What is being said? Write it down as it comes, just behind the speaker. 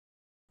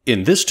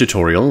In this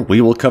tutorial,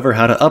 we will cover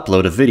how to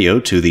upload a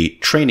video to the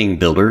Training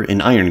Builder in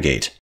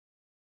Irongate.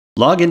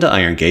 Log into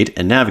Irongate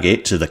and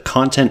navigate to the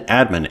Content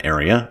Admin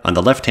area on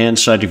the left-hand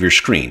side of your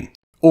screen,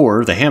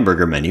 or the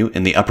hamburger menu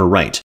in the upper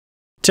right.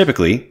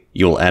 Typically,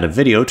 you will add a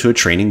video to a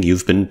training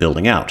you've been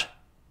building out.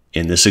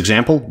 In this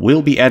example,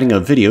 we'll be adding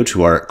a video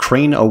to our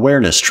Crane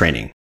Awareness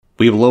training.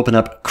 We will open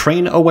up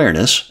Crane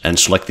Awareness and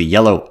select the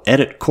yellow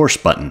Edit Course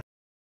button.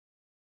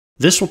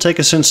 This will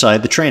take us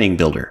inside the Training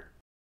Builder.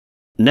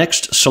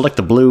 Next, select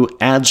the blue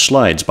Add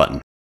Slides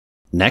button.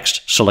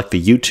 Next, select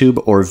the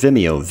YouTube or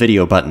Vimeo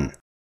video button.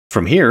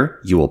 From here,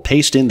 you will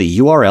paste in the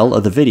URL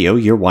of the video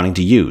you're wanting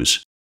to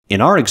use.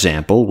 In our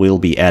example, we'll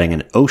be adding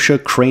an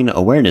OSHA Crane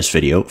Awareness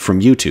video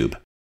from YouTube.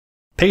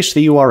 Paste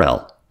the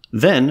URL.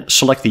 Then,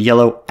 select the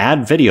yellow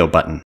Add Video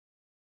button.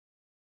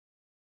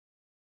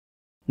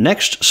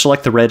 Next,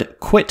 select the red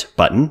Quit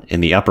button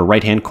in the upper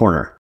right-hand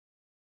corner.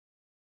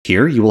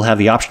 Here, you will have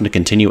the option to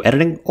continue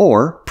editing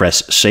or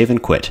press Save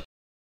and Quit.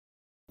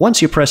 Once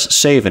you press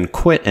Save and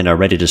Quit and are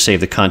ready to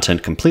save the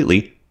content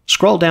completely,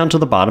 scroll down to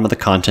the bottom of the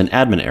Content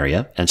Admin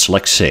area and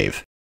select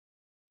Save.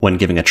 When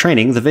giving a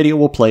training, the video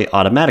will play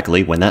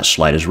automatically when that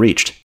slide is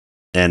reached.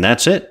 And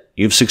that's it!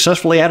 You've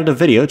successfully added a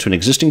video to an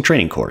existing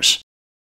training course.